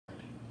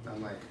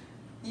I'm like...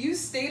 You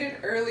stated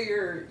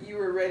earlier you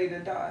were ready to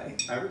die.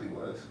 I really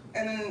was.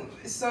 And then,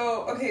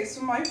 so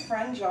my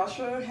friend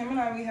Joshua, him and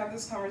I, we have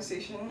this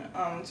conversation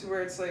to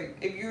where it's like,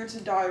 if you were to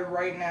die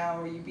right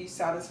now, would you be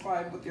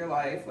satisfied with your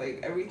life? Like,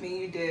 everything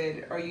you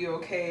did, are you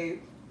okay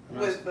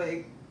with,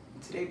 like,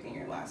 today being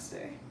your last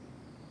day?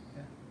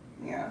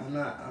 Yeah. I'm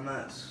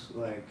not,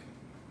 like,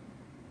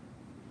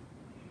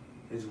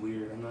 it's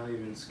weird. I'm not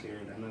even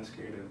scared. I'm not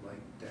scared of, like,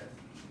 death.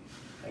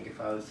 Like,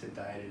 if I was to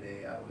die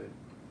today, I would.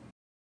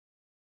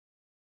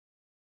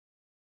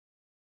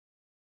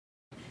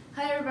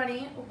 Hi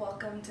everybody,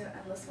 welcome to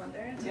Endless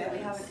Wonder. Today we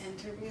have an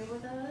interview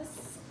with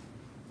us.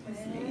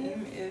 His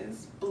name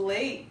is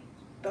Blake,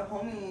 the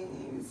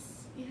homies.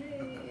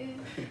 Yay!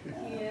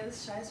 He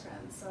is Shy's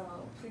friend, so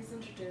please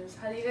introduce.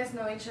 How do you guys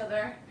know each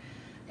other?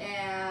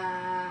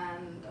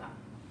 And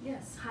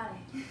yes, hi.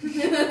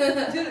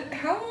 Dude,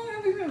 how long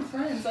have we been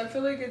friends? I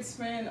feel like it's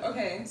been,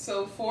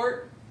 so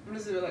what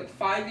is it, like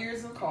 5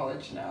 years of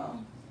college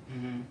now?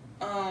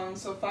 Mm-hmm.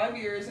 So 5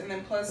 years and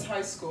then plus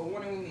high school.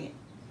 When did we meet?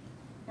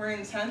 We're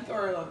in 10th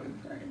or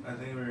 11th, right? I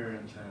think we were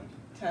in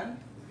 10th. 10th?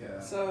 Yeah.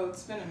 So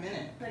it's been a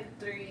minute. Like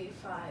 3,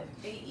 5,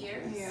 8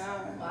 years?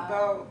 Yeah.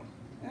 Wow.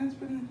 It's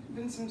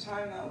been some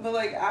time now. But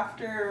like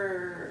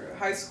after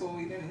high school,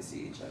 we didn't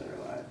see each other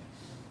a lot.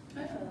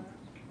 I feel that.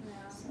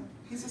 Yeah. So,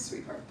 he's a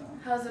sweetheart though.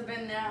 How's it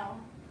been now?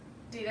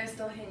 Do you guys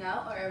still hang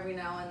out or every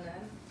now and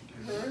then?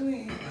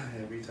 Really?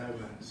 Every time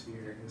I see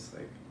her, it's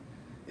like,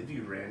 it'd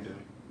be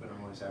random, but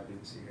I'm always happy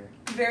to see her.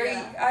 Very.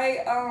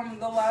 Yeah.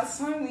 The last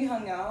time we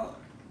hung out,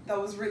 that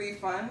was really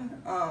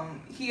fun.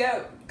 He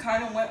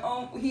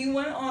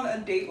went on a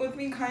date with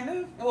me, kind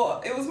of.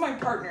 Well, it was my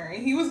partner,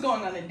 and he was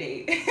going on a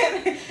date.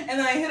 And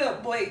then I hit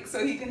up Blake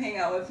so he can hang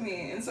out with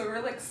me. And so we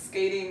were like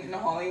skating in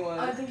Hollywood.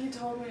 I think you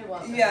told me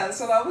about that. Yeah,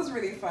 so that was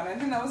really fun. I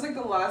think that was like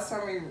the last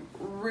time we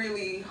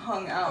really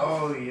hung out.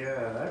 Oh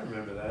yeah, I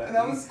remember that.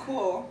 That was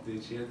cool.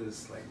 Dude, she had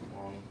this like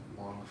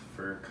long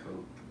fur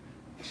coat.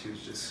 She was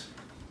just...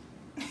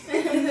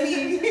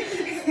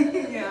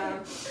 Yeah.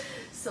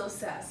 So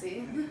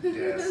sassy.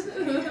 Yes.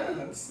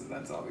 Yeah,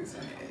 that's always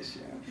an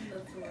issue.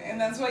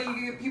 And that's why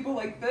you get people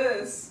like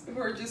this who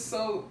are just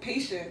so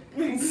patient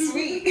and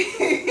sweet.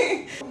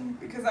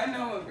 Because I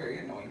know I'm a very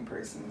annoying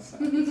person, so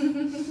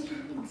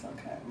it's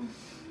okay.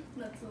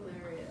 That's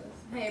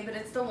hilarious. Hey, but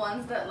it's the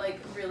ones that like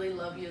really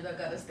love you that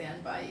gotta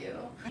stand by you.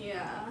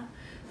 Yeah.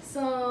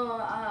 So,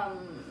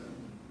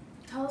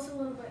 tell us a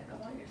little bit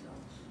about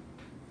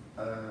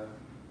yourself.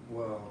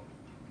 Well,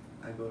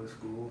 I go to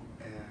school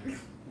and...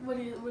 What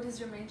is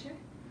your major?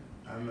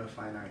 I'm a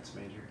fine arts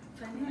major.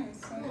 Fine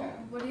arts. Nice, Cool. okay.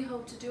 What do you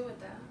hope to do with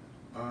that?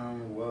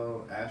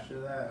 Well, after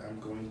that, I'm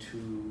going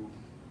to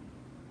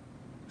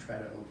try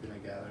to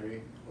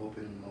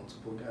open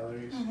multiple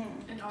galleries.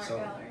 Mm-hmm. An art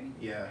gallery?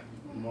 Yeah,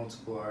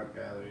 multiple art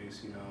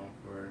galleries,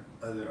 for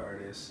other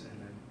artists, and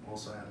then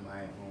also have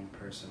my own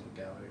personal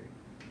gallery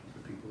for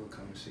people to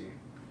come see.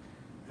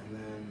 And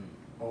then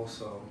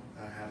also,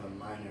 I have a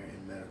minor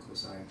in medical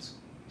science.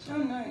 So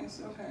Oh,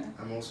 nice. Okay.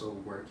 I'm also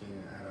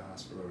working at a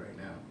hospital right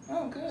now.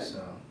 Oh, good.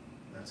 So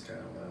that's kind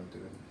of what I'm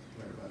doing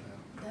right about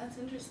now. That's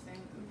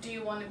interesting. Do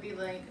you want to be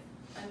like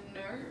a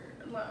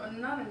nurse?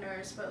 Not a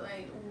nurse, but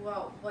like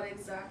what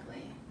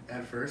exactly?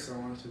 At first, I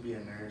wanted to be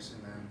a nurse,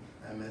 and then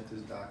I met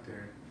this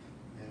doctor,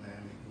 and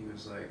then he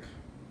was like,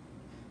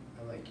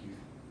 "I like you.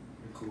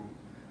 You're cool."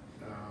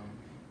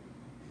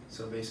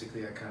 So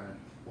basically, I kind of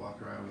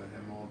walk around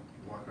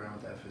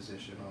with that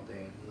physician all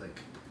day, and he like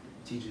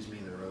teaches me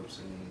the ropes,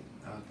 and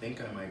I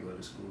think I might go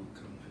to school to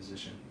become a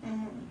physician.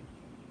 Mm-hmm.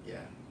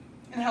 Yeah.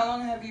 And how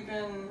long have you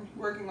been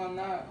working on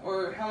that?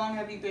 Or how long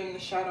have you been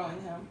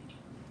shadowing him?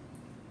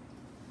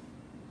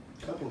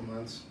 Couple of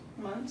months.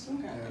 Months?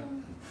 Okay.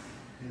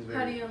 Yeah.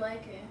 How do you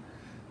like it?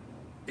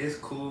 It's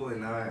cool,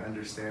 and now I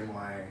understand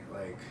why,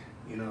 like,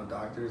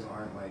 doctors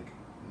aren't like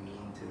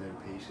mean to their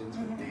patients,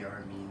 but they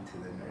are mean to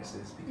the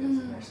nurses because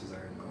the nurses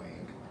are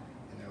annoying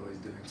and they're always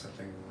doing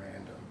something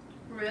random.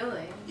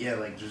 Really? Yeah,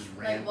 like just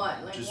random. Like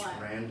what? Like just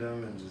what?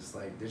 random, and just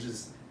like there's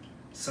just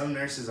some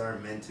nurses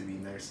aren't meant to be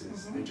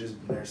nurses. They're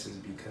just nurses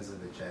because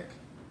of the check,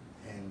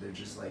 and they're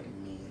just like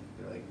mean.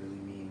 They're like really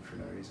mean for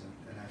no reason.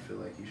 And I feel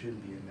like you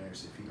shouldn't be a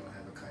nurse if you don't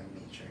have a kind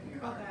nature in your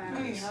heart. No,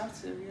 you because,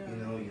 have to,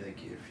 yeah. like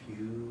if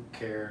you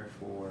care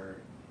for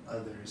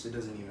others, it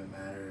doesn't even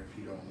matter if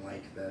you don't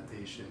like that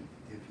patient.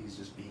 If he's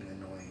just being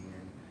annoying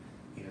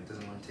and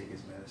doesn't want to take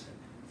his medicine,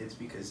 it's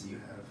because you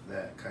have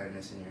that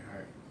kindness in your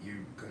heart.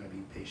 You're gonna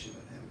be patient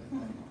with him,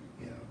 and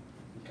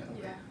kind of.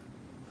 Yeah.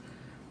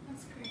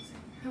 That's crazy.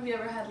 Have you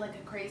ever had like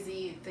a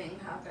crazy thing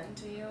happen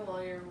to you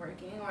while you're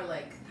working, or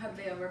like have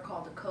they ever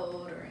called a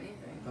code or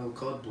anything? Oh,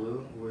 Code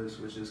Blue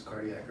which is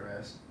cardiac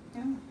arrest.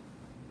 Yeah.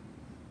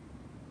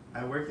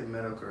 I work in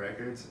medical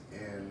records,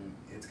 and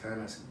it's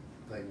kind of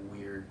like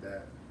weird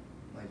that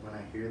like when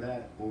I hear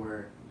that,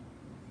 or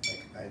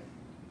like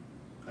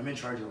I'm in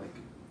charge of like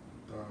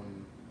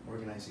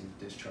organizing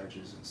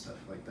discharges and stuff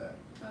like that.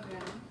 Okay.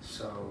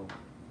 So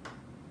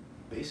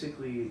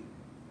basically,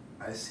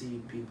 I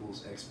see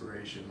people's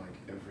expiration like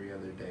every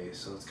other day,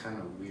 so it's kind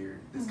of weird.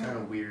 It's Mhm. kind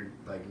of weird,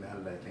 like now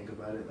that I think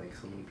about it, like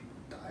so many people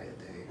die a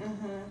day.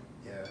 Mhm.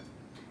 Yeah.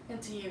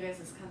 And to you guys,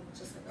 it's kind of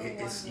just like, oh,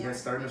 It's one yeah, more.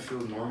 it's starting to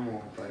feel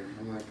normal. Like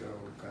I'm like,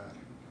 oh god.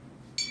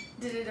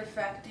 Did it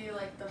affect you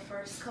like the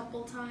first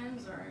couple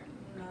times or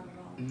not at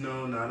all?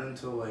 No, not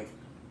until like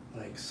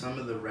some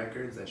of the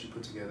records that you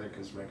put together,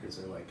 because records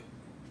are like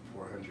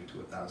 400 to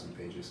 1,000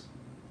 pages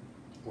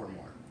or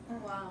more.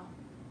 Wow.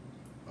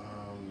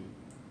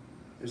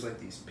 There's like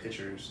these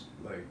pictures,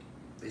 like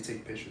they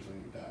take pictures when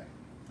you die.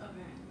 Okay.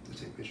 They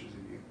take pictures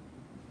of you.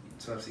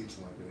 So I've seen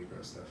some like really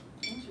gross stuff.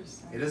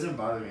 Interesting. It doesn't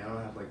bother me. I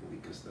don't have like a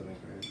weak stomach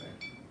or anything.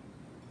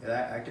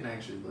 Yeah, I can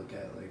actually look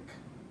at like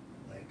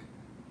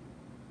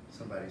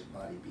somebody's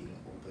body being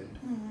opened.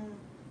 Mhm.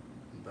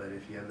 But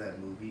if you have the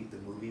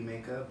movie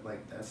makeup,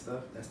 like that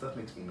stuff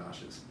makes me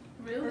nauseous.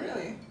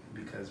 Really?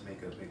 Because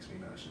makeup makes me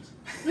nauseous.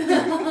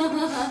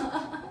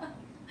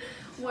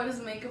 Why does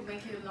makeup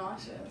make you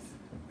nauseous?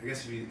 I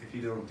guess if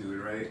you don't do it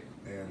right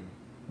and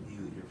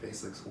your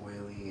face looks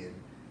oily and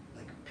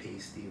like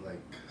pasty, like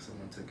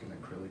someone took an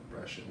acrylic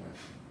brush and went.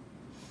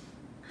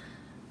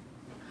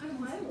 How do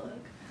I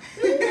look?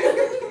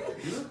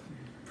 You look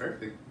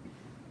perfect.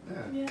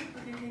 Yeah. Yeah,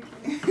 okay,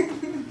 thank you.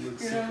 You look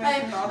You so. don't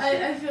make you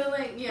nauseous? I feel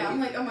like, yeah, I'm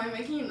like, am I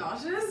making you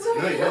nauseous?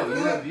 No,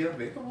 you have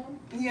makeup on.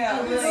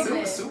 Yeah. A little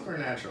bit.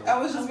 Supernatural. I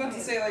was just about to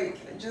Okay. say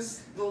like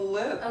just the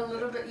lip. A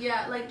little bit,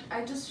 yeah, like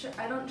I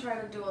don't try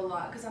to do a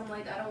lot because I'm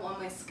like, I don't want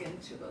my skin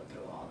to go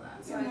through all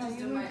that. So Yeah, I no, just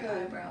you do my look good.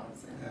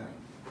 eyebrows and Yeah.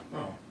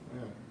 like, Oh,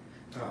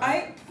 yeah. No,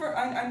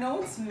 I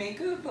know it's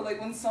makeup, but like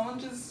when someone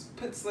just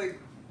puts like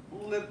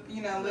lip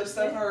stuff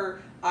Lipstick?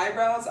 or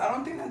eyebrows, I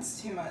don't think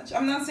that's too much.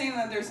 I'm not saying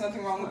that there's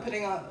nothing wrong with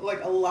putting a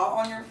lot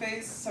on your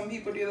face. Some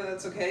people do that,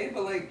 that's okay.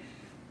 But like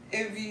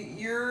if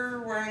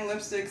you're wearing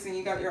lipsticks and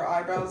you got your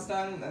eyebrows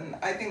done, then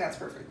I think that's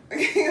perfect.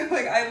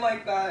 Like I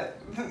like that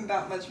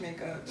much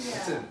makeup.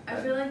 That's yeah. it. I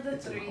feel like the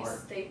That's an 3 art.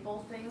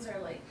 staple things are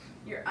like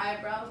your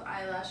eyebrows,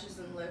 eyelashes,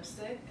 and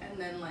lipstick, and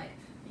then like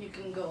you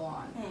can go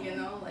on, you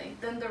know, like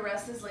then the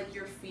rest is like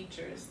your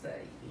features that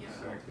you know.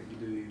 Exactly. You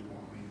do you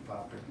want me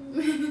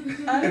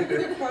popping. I have a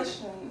quick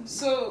question.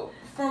 So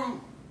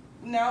from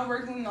now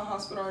working in the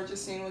hospital or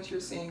just seeing what you're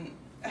seeing,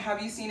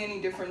 have you seen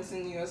any difference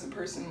in you as a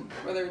person,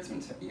 whether it's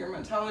your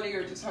mentality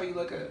or just how you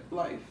look at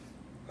life?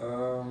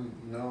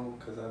 No,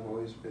 because I've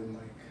always been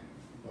like,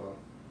 well,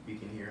 you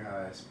can hear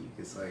how I speak.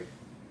 It's like,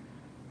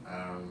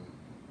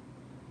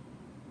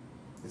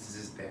 it's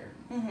just there.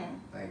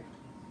 Mm-hmm. Like,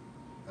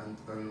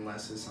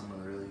 unless it's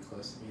someone really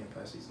close to me. If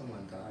I see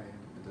someone die,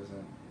 it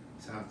doesn't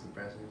sound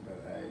depressing, but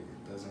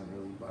it doesn't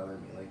really bother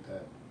me like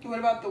that. What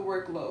about the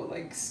workload,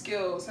 like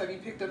skills? Have you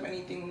picked up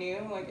anything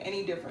new, like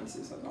any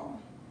differences at all?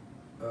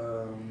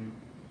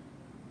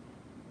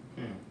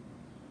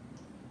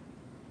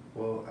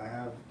 Well, I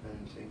have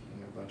been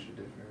taking a bunch of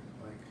different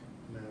like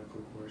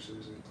medical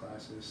courses and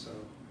classes. So,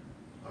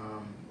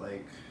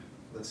 like,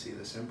 let's see,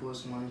 the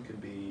simplest one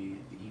could be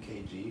the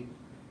EKG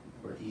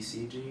or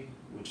ECG,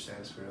 which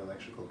stands for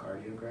electrical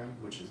cardiogram,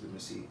 which is the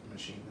machine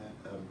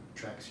that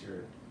tracks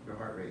your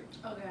heart rate.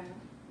 Okay.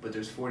 But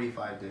there's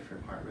 45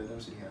 different heart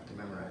rhythms, and you have to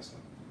memorize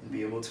them and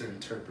be able to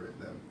interpret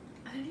them.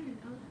 I didn't even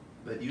know that.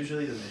 But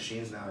usually the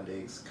machines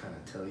nowadays kind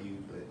of tell you,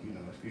 but you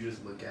know, if you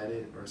just look at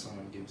it or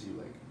someone gives you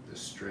like the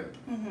strip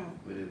Mm-hmm.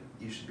 with it,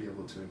 you should be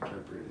able to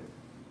interpret it.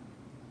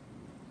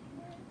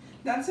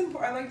 That's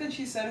important. I like that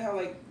you said how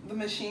like the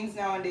machines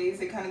nowadays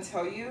they kind of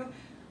tell you,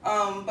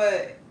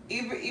 but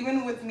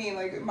even with me,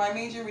 like my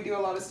major, we do a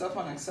lot of stuff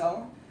on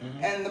Excel.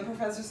 Mm-hmm. And the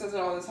professor says it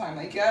all the time.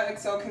 Like, yeah,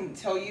 Excel can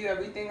tell you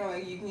everything, or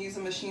like you can use a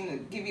machine to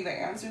give you the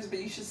answers, but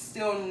you should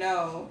still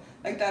know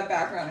like that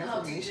background How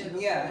to do information.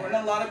 the Yeah, work.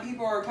 and a lot of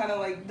people are kind of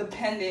like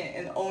dependent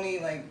and only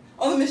like,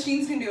 oh, the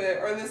machines can do it,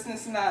 or this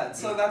and that.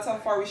 So that's how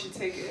far we should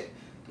take it,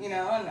 you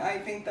know. And I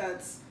think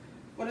that's,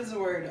 what is the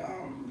word?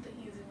 The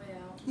easy way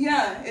out.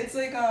 Yeah, it's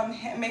like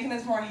making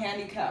us more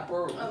handicap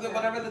or Okay.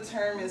 whatever the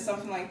term is,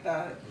 something like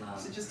that. Nah,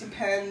 To just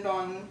depend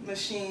on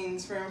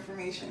machines for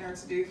information or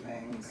to do I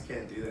things.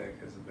 can't do that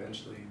because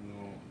eventually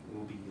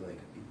we'll be like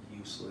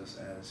useless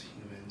as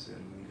humans, and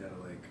we gotta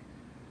like.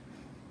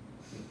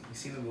 You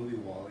seen the movie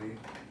WALL-E?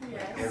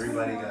 Yeah.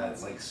 Everybody got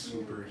like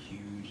super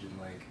huge and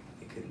like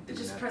they couldn't do They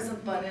just nothing. press a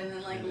button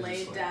and like And they're lay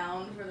just, like-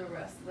 down for the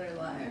rest of their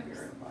lives.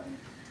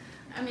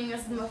 I mean,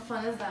 as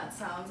fun as that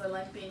sounds, I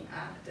like being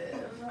active.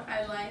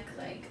 I like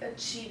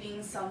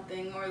achieving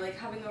something or like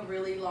having a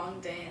really long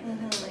day and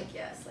then it's like,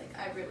 yes, like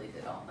I really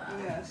did all that.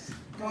 Yes.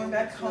 Going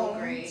back Feel home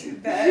great. to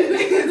bed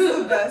is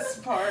the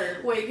best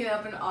part. Waking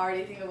up and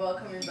already thinking about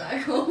coming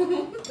back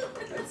home.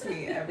 That's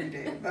me every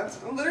day.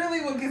 That's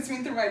literally what gets me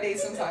through my day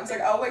sometimes.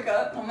 Like, I'll wake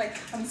up, I'm like,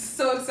 I'm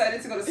so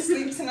excited to go to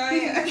sleep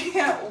tonight. I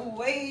can't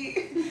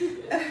wait.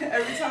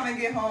 Every time I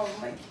get home,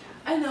 I'm like,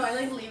 I know, I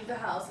like leave the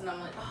house and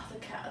I'm like, oh, the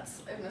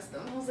cats, I miss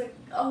them. I was like,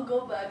 I'll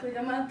go back. Like,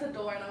 I'm at the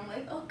door and I'm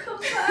like, I'll come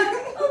back,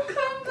 I'll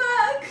come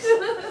back.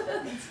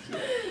 that's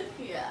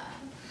cute. Yeah.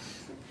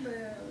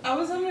 I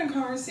was having a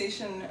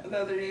conversation the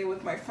other day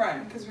with my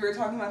friend because we were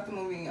talking about the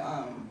movie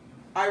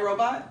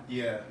iRobot.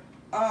 Yeah.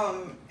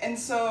 And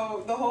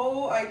so the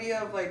whole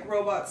idea of like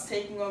robots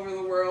taking over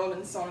the world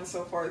and so on and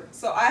so forth.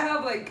 So I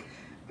have like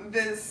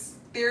this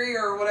theory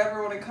or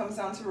whatever when it comes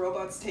down to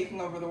robots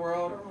taking over the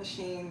world or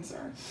machines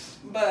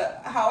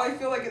but how I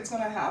feel like it's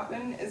gonna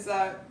happen is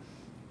that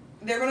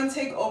they're gonna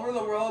take over the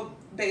world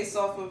based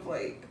off of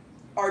like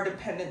our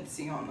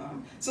dependency on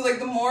them. So like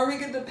the more we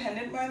get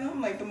dependent by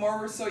them, like the more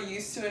we're so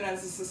used to it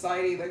as a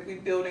society, like we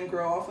build and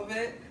grow off of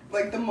it.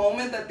 Like the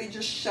moment that they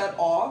just shut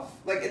off,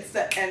 like it's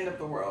the end of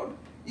the world.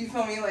 You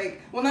feel me?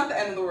 Like, well, not the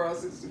end of the world,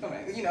 it's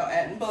gonna, you know,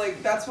 end. But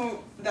like that's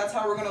how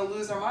we're gonna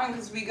lose our mind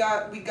because we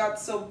got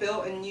so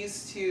built and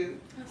used to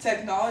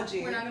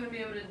technology. We're not gonna be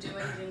able to do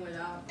anything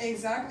without.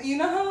 Exactly. You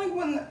know how like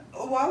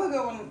a while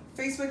ago when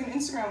Facebook and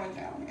Instagram went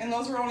down, and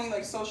those were only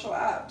like social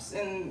apps,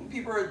 and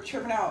people were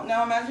tripping out.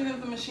 Now imagine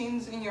if the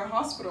machines in your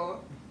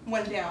hospital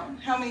went down.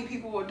 How many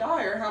people would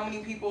die, or how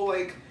many people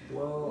like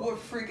would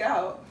freak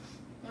out?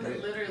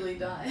 Would literally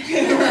die.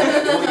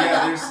 Well,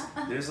 yeah,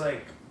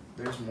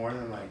 there's more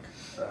than like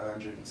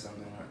 100 and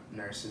something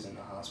nurses in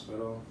the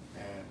hospital,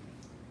 and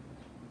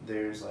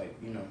there's like,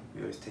 you know,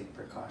 we always take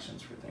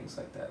precautions for things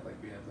like that. Like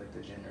we have like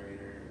the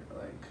generator,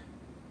 like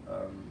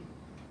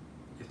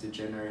if they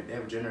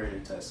have a generator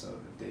test, so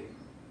if they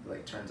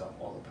like turns off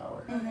all the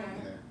power,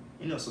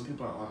 you know, some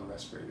people are on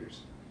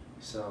respirators.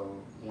 So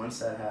once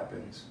that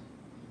happens,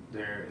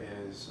 there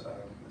is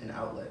an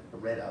outlet, a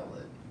red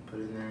outlet, you put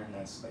in there, and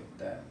that's like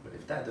that. But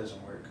if that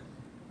doesn't work,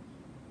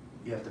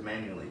 you have to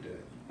manually do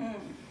it.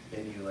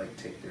 And you like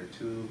take their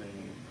tube and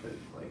you put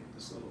like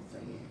this little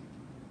thingy.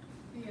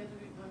 You have to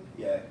be pumping.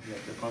 Yeah, you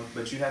have to pump,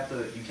 but you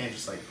can't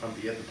just like pump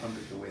it. You have to pump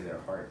it the way their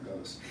heart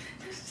goes.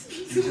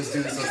 You just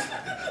do this.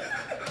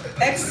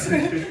 X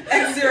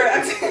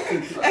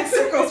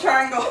circle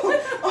triangle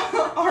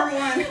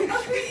R1.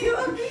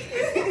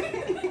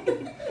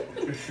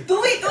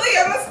 Delete,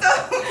 I messed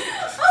up.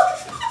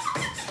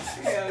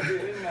 Yeah,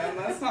 dude, no,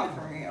 that's not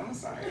for me. I'm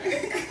sorry.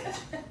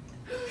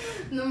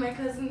 No, my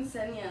cousin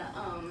Senya,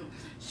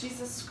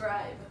 she's a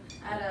scribe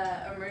at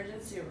a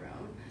emergency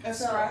room. A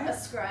scribe? A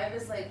scribe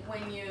is like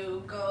when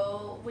you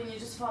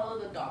just follow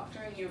the doctor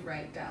and you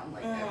write down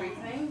like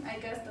everything, I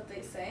guess that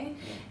they say.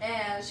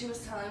 And she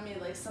was telling me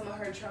like some of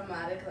her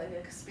traumatic like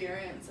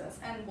experiences.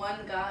 And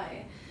one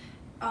guy,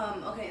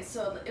 okay,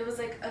 so it was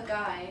like a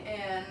guy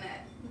and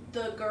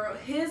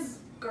his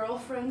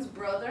girlfriend's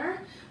brother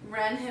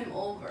ran him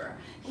over.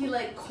 He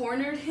like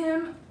cornered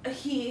him.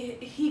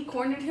 He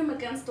cornered him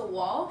against the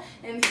wall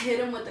and hit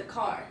him with the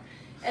car.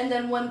 And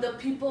then when the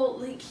people,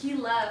 like, he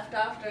left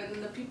after, and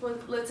then the people,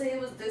 let's say it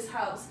was this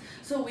house,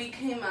 so we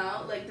came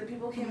out, like, the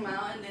people came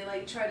out, and they,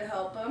 like, tried to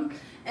help him,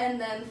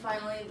 and then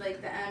finally, like,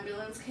 the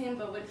ambulance came,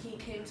 but when he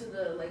came to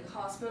the, like,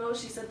 hospital,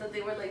 she said that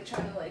they were, like,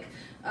 trying to, like,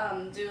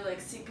 do, like,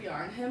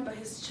 CPR on him, but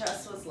his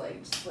chest was,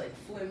 like, just, like,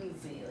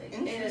 flimsy, like,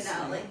 in and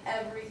out, like,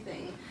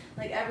 everything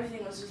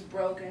was just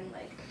broken,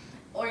 like,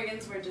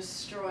 organs were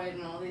destroyed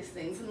and all these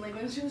things. And like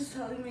when she was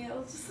telling me, I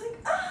was just like,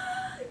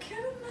 I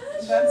can't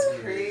imagine. That's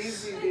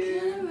crazy, dude. I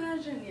can't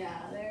imagine. Yeah,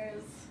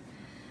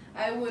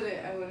 I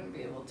wouldn't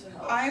be able to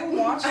help. I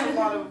watch a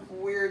lot of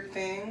weird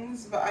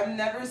things, but I've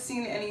never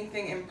seen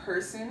anything in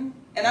person.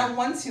 And I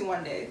want to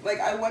one day. Like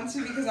I want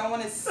to because I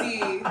want to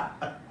see.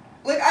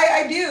 Like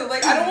I do.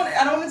 Like I don't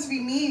want it to be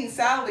me,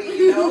 Sally,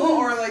 you know,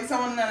 or like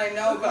someone that I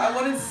know, but I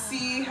want to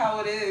see how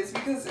it is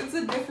because it's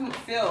a different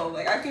feel.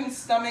 Like I can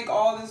stomach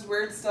all this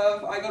weird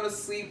stuff. I go to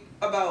sleep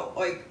about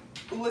like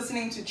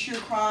listening to true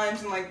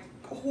crimes and like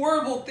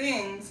horrible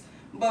things,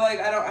 but like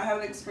I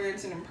haven't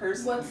experienced it in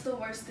person. What's the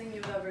worst thing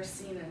you've ever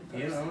seen in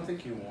person? You know, I don't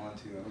think you want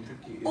to. I don't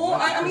think you. Well,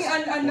 I mean,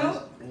 I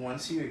know.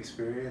 Once you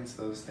experience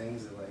those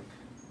things, it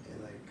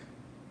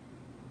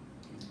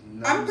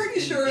I'm pretty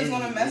sure it's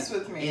gonna mess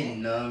with me. It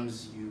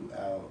numbs you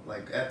out.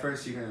 Like at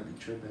first you're gonna be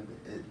tripping,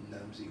 but it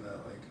numbs you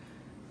out.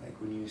 Like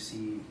when you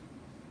see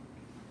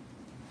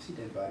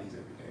dead bodies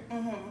every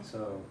day.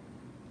 So,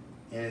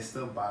 and it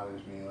still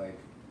bothers me. Like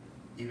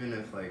even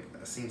if like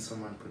I seen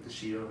someone put the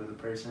sheet over the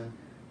person,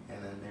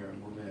 and then they were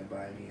moving it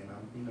by me, and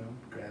I'm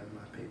grabbing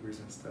my papers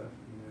and stuff,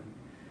 and then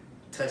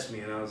touched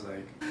me, and I was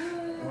like,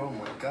 oh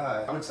my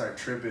god, I would start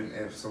tripping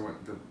if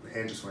the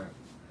hand just went.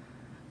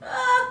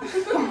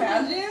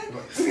 Imagine?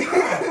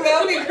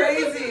 That would be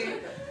crazy.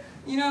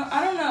 You know,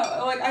 I don't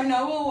know. Like, I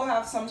know it will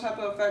have some type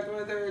of effect,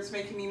 whether it's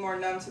making me more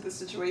numb to the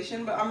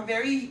situation, but I'm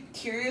very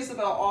curious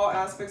about all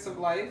aspects of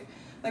life.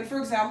 Like, for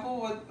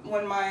example,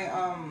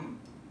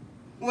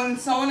 when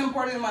someone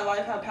important in my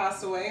life had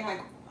passed away,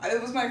 like, it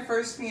was my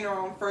first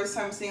funeral and first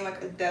time seeing,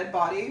 like, a dead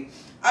body.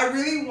 I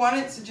really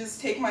wanted to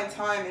just take my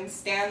time and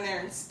stand there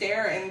and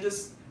stare and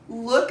just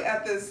look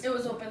at this. It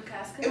was open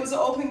casket? It was an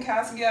open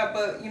casket, yeah,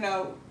 but, you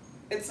know,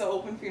 it's an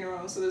open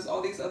funeral, so there's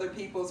all these other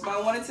people's. But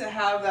I wanted to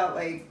have that,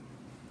 like,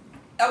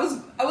 I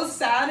was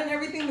sad and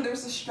everything, but there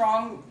was a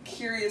strong,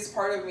 curious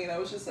part of me that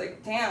was just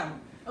like, damn.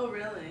 Oh,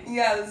 really?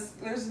 Yeah,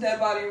 there's a dead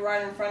body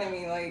right in front of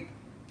me. Like,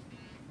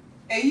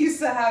 it used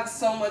to have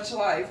so much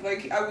life.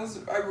 Like,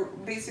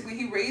 basically,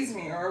 he raised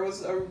me, or it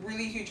was a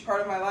really huge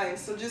part of my life.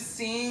 So just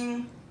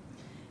seeing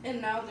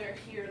And now they're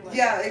here. Like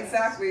Yeah, this.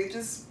 exactly. It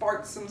just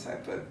sparked some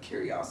type of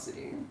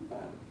curiosity.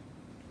 But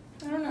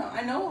I don't know.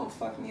 I know it'll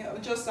fuck me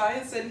up.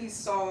 Josiah said he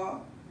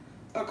saw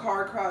a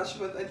car crash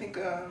with, I think,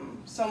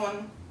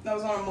 someone that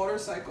was on a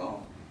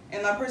motorcycle,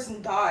 and that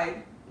person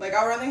died. Like,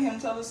 I'd rather him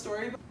tell the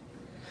story.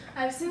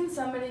 I've seen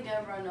somebody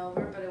get run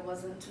over, but it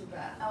wasn't too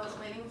bad. I was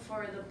waiting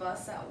for the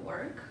bus at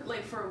work,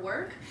 like for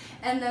work,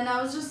 and then I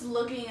was just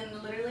looking,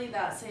 and literally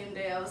that same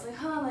day I was like,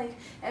 huh, like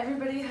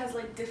everybody has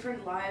like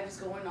different lives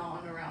going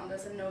on around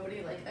us, and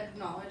nobody like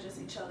acknowledges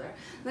each other.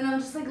 Then I'm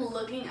just like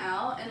looking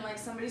out, and like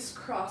somebody's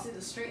crossing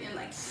the street, and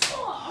like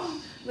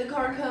the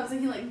car comes, and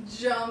he like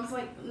jumps,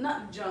 like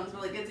not jumps,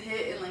 but like gets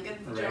hit, and like it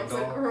jumps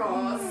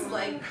across,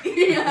 like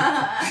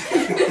yeah.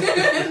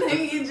 And then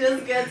he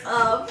just gets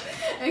up,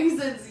 and he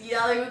starts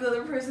yelling with the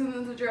other person,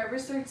 and the driver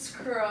starts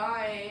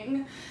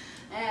crying,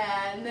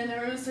 and then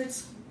everyone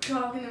starts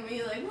talking to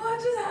me like, what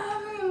just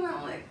happened? And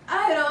I'm like,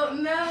 I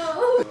don't know.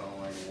 I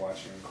don't like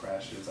watching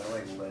crashes. I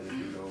like let a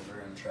dude over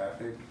in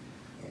traffic,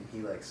 and he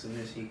like, as soon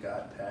as he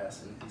got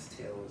past and his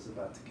tail was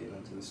about to get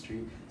onto the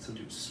street, some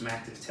dude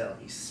smacked his tail.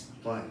 He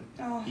spun.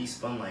 Oh. He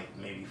spun like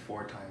maybe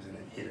 4 times and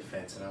then hit a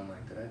fence, and I'm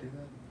like, did I do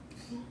that?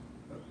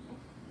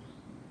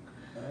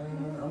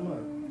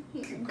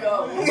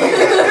 Go.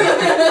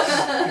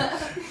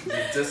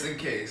 Just in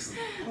case.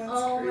 That's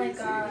Oh my crazy.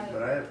 God.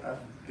 But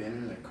I've been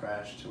in a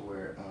crash to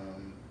where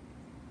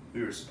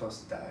we were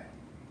supposed to die.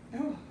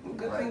 Oh, well,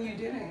 good thing you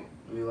didn't.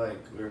 We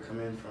were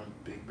coming from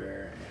Big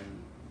Bear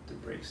and the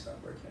brakes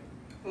stopped working.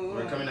 Ooh.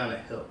 We were coming down a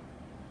hill.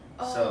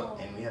 So,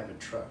 and we have a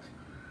truck.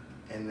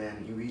 And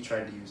then we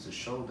tried to use the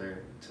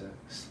shoulder to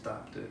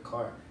stop the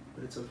car,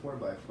 but it's a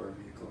 4x4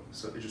 vehicle.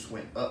 So it just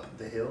went up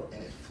the hill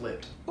and it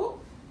flipped. Oh.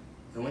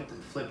 It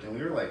flipped, and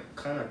we were like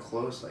kind of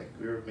close, like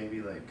we were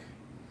maybe like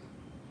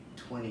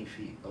 20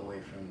 feet away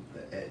from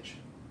the edge.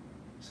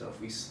 So if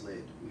we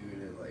slid, we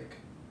would have like,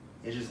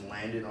 it just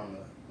landed on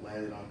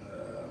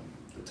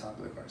the top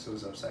of the car, so it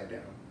was upside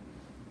down.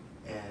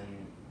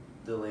 And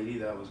the lady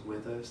that was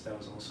with us, that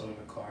was also in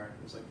the car,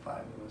 it was like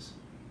 5 of us.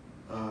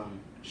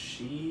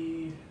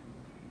 She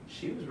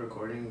was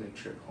recording the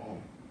trip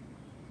home,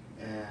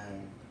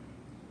 and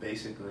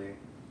basically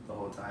the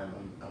whole time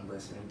I'm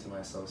listening to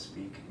myself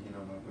speak. You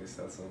know, my voice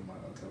sounds so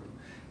monotone.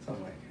 So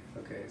I'm like,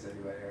 okay, is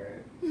everybody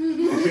alright?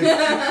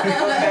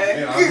 Okay.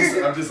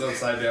 Yeah, I'm just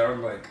upside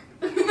down, like.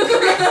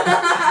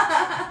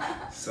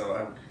 So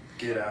I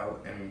get out,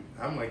 and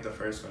I'm like the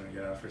first one to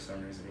get out for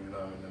some reason, even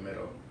though I'm in the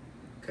middle.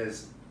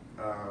 Cause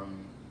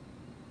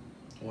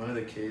one of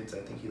the kids, I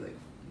think he like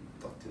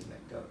fucked his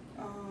neck up,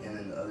 and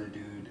then the other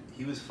dude,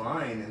 he was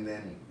fine, and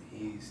then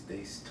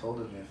they told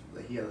him if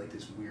like he had like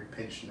this weird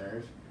pinched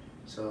nerve.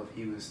 So if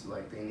he was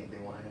like, they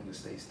wanted him to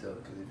stay still,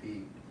 because if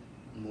he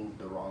moved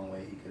the wrong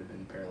way, he could have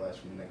been paralyzed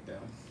from the neck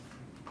down.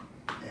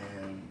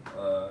 And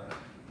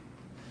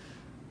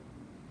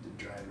the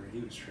driver,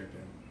 he was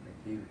tripping. Like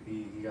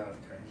he got off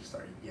the car and just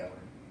started yelling,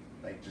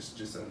 like just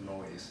a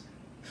noise.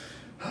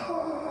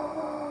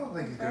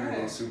 Like he's gonna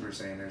go Super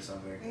Saiyan or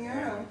something.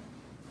 Yeah. And,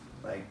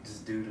 like this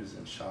dude is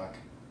in shock,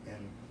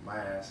 and my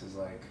ass is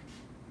like,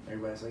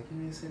 everybody's like, you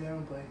need to sit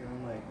down, Blake, and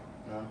I'm like,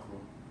 no, I'm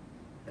cool.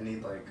 I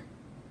need like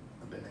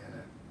a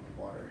banana and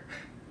water.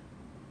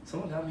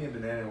 Someone got me a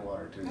banana and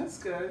water too. That's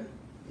good.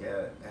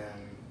 Yeah,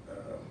 and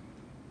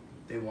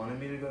they wanted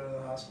me to go to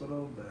the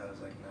hospital, but I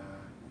was like, nah,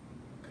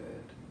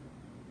 good.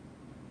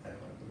 I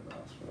didn't want to go to the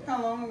hospital.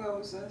 How long ago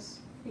was this?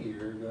 A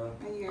year ago.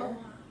 A year? Oh,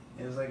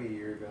 It was like a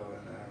year ago,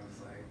 and I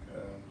was like,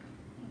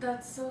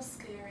 that's so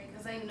scary,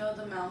 because I know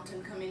the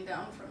mountain coming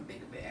down from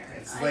Big Bear.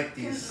 It's I like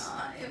these.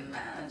 cannot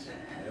imagine.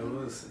 It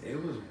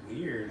was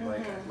weird,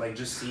 like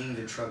just seeing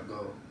the truck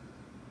go,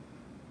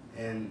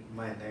 and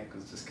my neck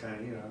was just kind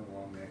of, you know,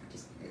 long neck,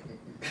 just.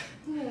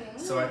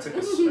 So I took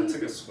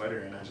a sweater,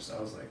 and I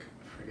was like,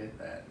 forget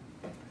that.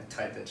 I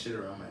tied that shit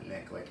around my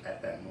neck, like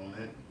at that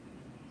moment.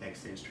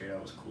 Next day straight, I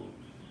was cool.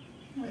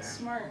 That's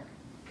smart.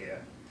 Yeah,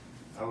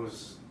 I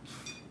was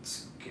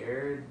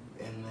scared,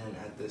 and then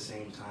at the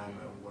same time,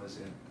 I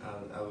wasn't.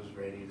 I was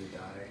ready to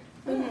die.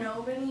 But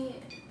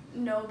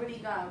nobody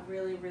got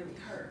really, really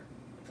hurt,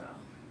 though.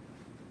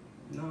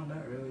 No,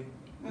 not really.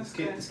 That's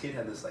This kid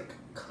had this like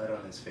cut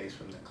on his face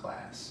from the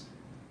class.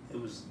 It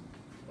was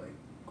like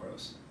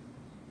gross.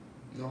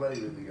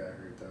 Nobody really got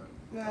hurt though.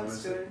 That's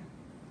Honestly. good.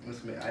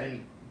 Listen, I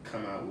didn't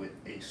come out with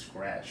a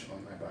scratch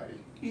on my body.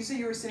 You said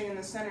you were sitting in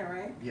the center,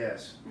 right?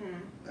 Yes,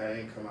 Hmm. I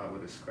didn't come out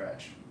with a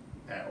scratch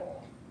at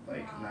all.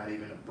 Like Wow. not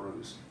even a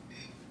bruise.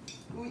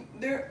 When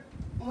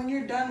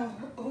you're done,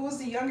 who was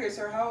the youngest,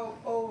 or how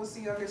old was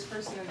the youngest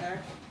person in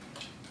there?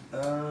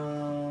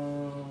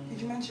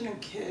 Did you mention a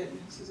kid?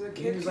 This is a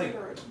He kid, was like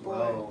or a boy?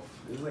 12.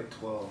 He was like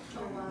 12.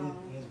 Oh, wow.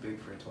 He's big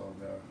for 12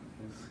 though.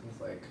 He's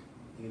like,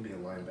 he can be a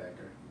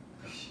linebacker.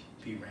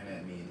 If he ran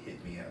at me and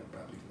hit me, I would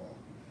probably fall.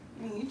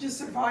 I mean, you just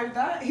survived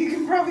that. You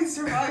can probably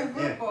survive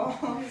Yeah.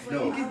 football.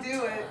 No. You can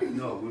do it.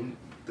 No, when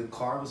the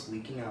car was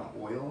leaking out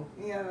oil,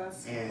 Yeah,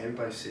 that's. and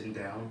everybody's sitting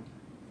down,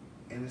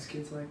 and this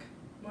kid's like,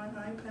 my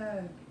iPad.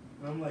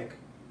 And I'm like,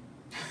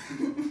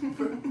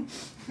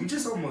 You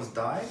just almost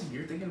died?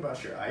 You're thinking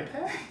about your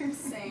iPad?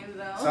 Same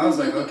though. So I was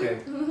like, okay.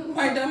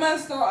 My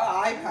dumbass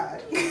thought an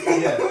iPad.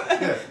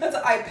 Yeah. That's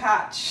an eye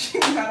patch,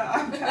 not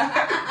an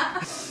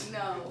iPad.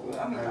 No.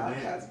 I mean, I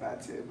went- iPad's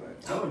bad too,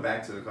 but. I went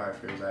back to the car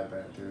for his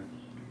iPad too.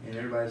 And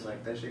everybody's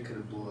like, that shit could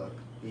have blew up.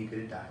 You could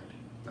have died.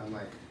 I'm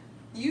like,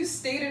 You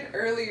stated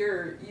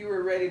earlier you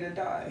were ready to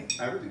die.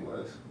 I really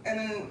was. And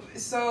then,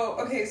 so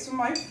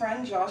my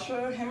friend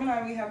Joshua, him and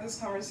I, we have this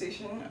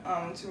conversation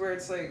to where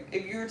it's like,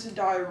 if you were to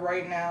die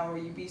right now,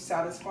 would you be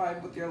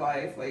satisfied with your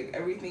life? Like,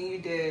 everything you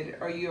did,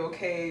 are you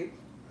okay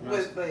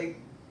with, like,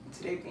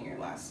 today being your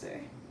last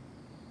day?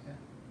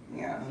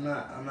 Yeah. I'm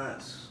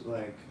not,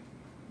 like,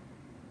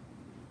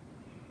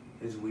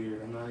 it's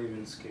weird. I'm not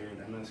even scared.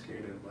 I'm not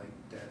scared of, like,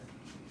 death.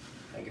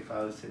 Like, if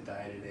I was to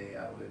die today,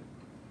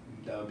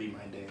 that would be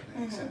my day,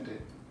 and I accept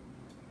it.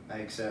 I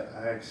accept,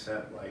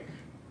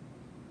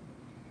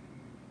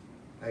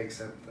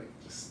 like,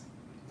 just,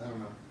 I don't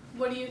know.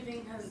 What do you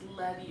think has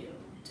led you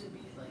to be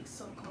like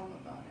so calm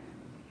about it?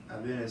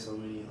 I've been in so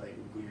many, like,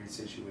 weird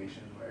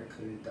situations where I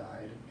could have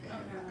died, and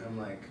Okay. I'm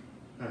like,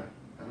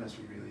 I must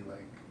be really,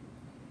 like,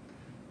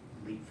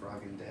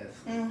 leapfrogging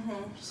death. Mm-hmm.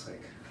 I'm just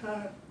like,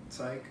 it's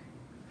like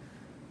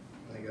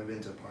I've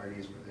been to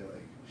parties where they,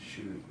 like,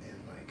 shoot and,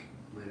 like,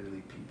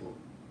 literally people,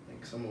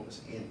 like, someone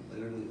was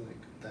literally, like,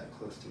 that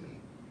close to me.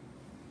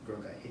 Girl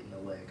got hit in the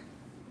leg.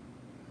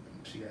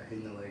 She got hit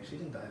in the leg. She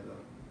didn't die, though.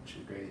 She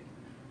was great.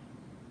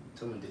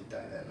 Someone did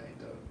die that night,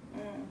 though.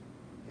 Mm.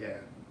 Yeah,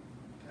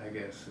 I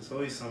guess. It's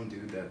always some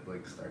dude that,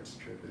 like, starts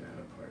tripping at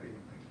a party.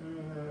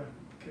 Like,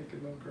 can't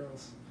get no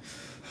girls.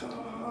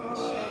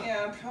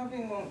 Yeah, I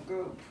probably won't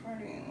go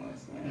partying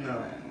with me.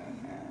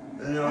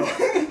 No.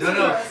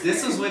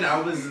 This was when I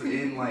was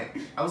in, like,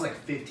 I was, like,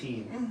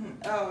 15. Mm-hmm.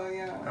 Oh,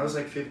 yeah. I was,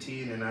 like,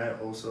 15, and I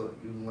also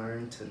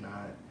learned to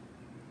not.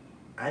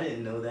 I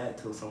didn't know that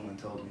till someone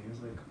told me. He was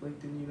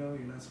like, didn't you know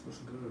you're not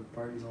supposed to go to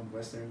parties on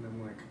Western? And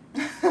I'm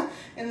like,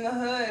 In the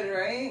hood,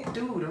 right?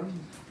 dude,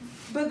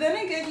 But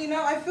then again, you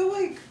know, I feel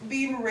like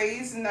being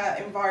raised in that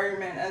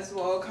environment as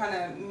well kind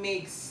of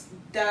makes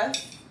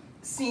death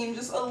seem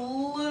just a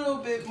little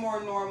bit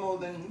more normal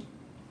than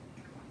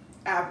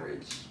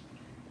average.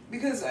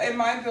 Because in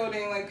my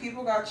building, like,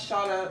 people got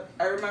shot up.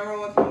 I remember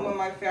when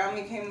my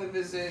family came to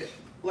visit,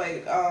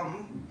 like,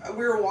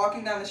 we were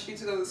walking down the street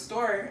to go to the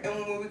store,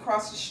 and when we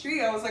crossed the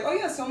street, I was like, oh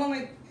yeah, someone,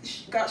 like,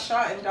 got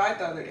shot and died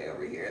the other day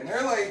over here. And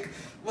they're like,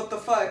 what the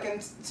fuck? And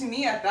to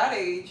me at that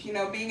age, you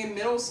know, being in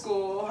middle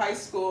school, high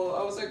school,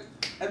 I was like,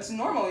 that's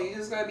normal. You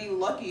just gotta be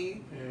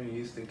lucky you're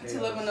used to chaos.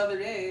 to live another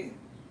day.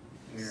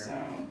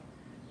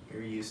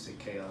 You're used to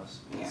chaos.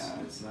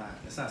 It's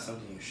not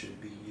something you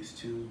should be used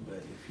to, but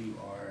if you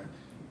are,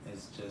 it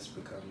just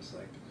becomes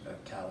like a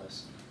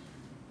callus.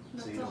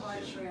 That's So you a don't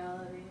harsh feel-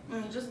 reality.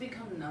 Mm. You just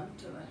become numb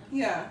to it.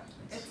 Yeah.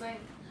 It's like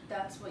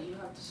that's what you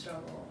have to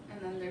struggle, and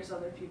then there's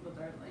other people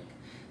that are like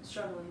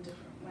struggling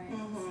different ways.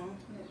 Mhm.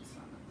 And it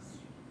sucks.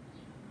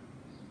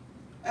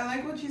 I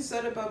like what you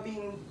said about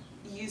being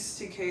used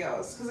to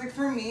chaos. Because, like,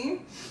 for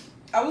me,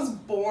 I was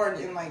born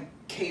in, like,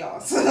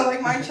 chaos.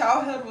 Like, my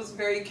childhood was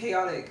very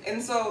chaotic.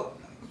 And so,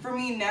 for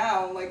me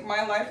now, like,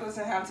 my life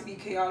doesn't have to be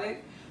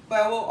chaotic.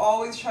 But I will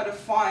always try to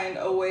find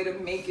a way to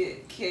make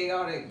it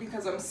chaotic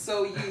because I'm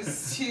so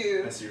used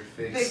to That's your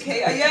face. the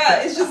chaos.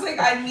 Yeah, it's just, like,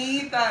 I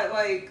need that,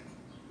 like,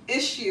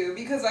 issue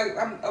because I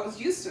was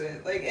used to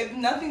it. Like, if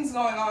nothing's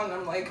going on,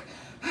 I'm like,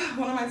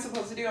 what am I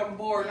supposed to do? I'm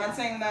bored. Not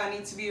saying that I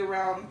need to be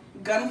around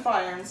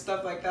gunfire and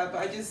stuff like that,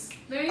 but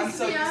I'm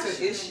so used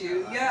to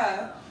issues.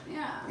 Yeah.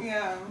 Yeah.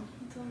 Yeah.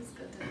 It's always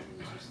good to have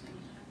interesting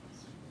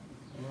times.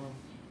 Well,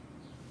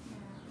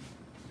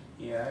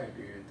 Yeah. yeah, I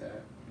agree with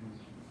that.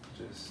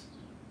 Just,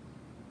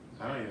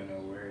 I don't even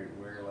know where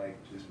like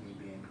just me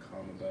being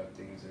calm about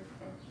things are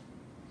from.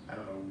 I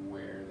don't know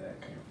where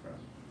that came from.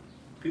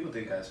 People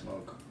think I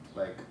smoke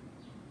like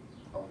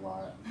a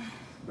lot,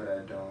 but I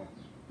don't.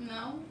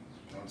 No?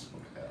 I don't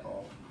smoke at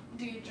all.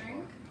 Do you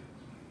drink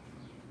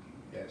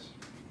Yes.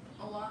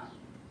 a lot?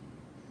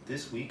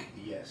 This week,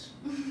 yes.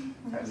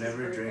 I've This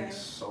never is drank birthday.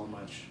 so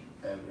much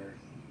ever.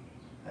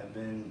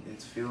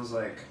 It feels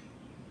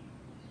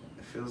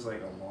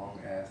like a long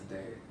ass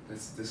day.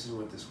 This is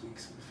what this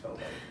week's felt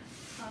like.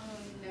 Oh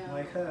no. I'm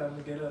like, I'm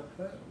gonna get up.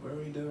 What are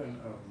we doing?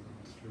 Oh, we're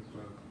going to strip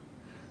club.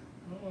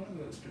 I don't want to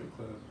go to strip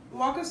club.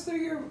 Walk us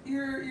through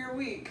your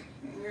week.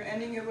 You're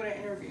ending it with an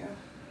interview.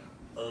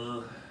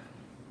 So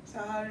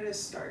how did it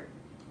start?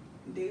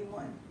 Day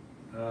one.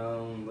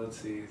 Let's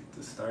see.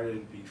 This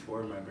started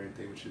before my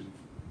birthday, which is,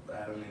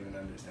 I don't even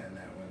understand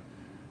that one.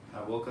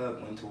 I woke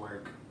up, went to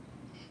work.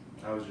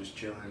 I was just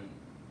chilling,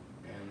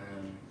 and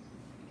then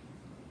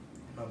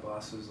my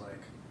boss was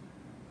like,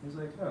 your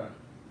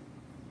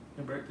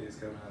birthday's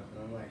coming up,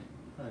 and I'm like,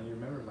 you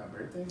remember my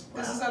birthday?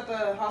 This is at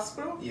the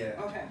hospital? Yeah.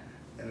 Okay.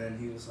 And then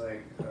he was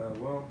like,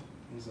 well,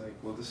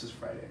 this is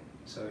Friday.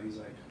 So he's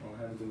like, well,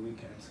 have a good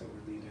weekend. So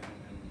we're leaving, and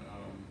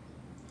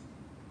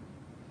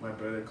my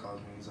brother calls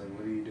me. He's like,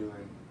 what are you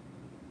doing?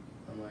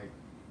 I'm like,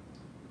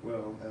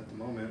 well, at the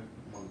moment,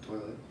 I'm on the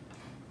toilet.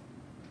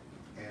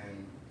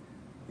 And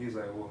he was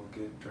like, well,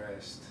 get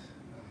dressed.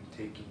 I'm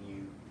taking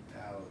you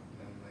out.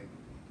 And I'm like,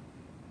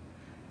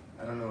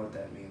 I don't know what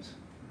that means.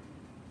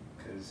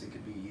 Because it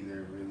could be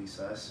either really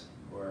sus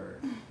or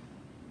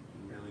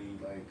really,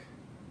 like,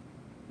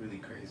 really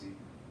crazy.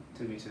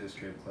 Took me to the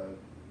strip club.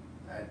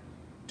 I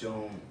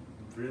don't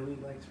really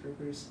like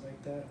strippers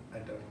like that. I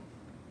don't.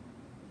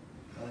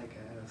 I like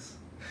ass.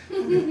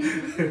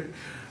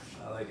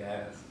 I like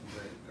ass,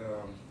 but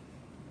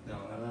no,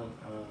 I don't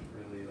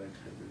really like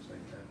strippers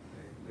like that.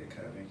 They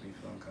kind of make me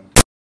feel uncomfortable.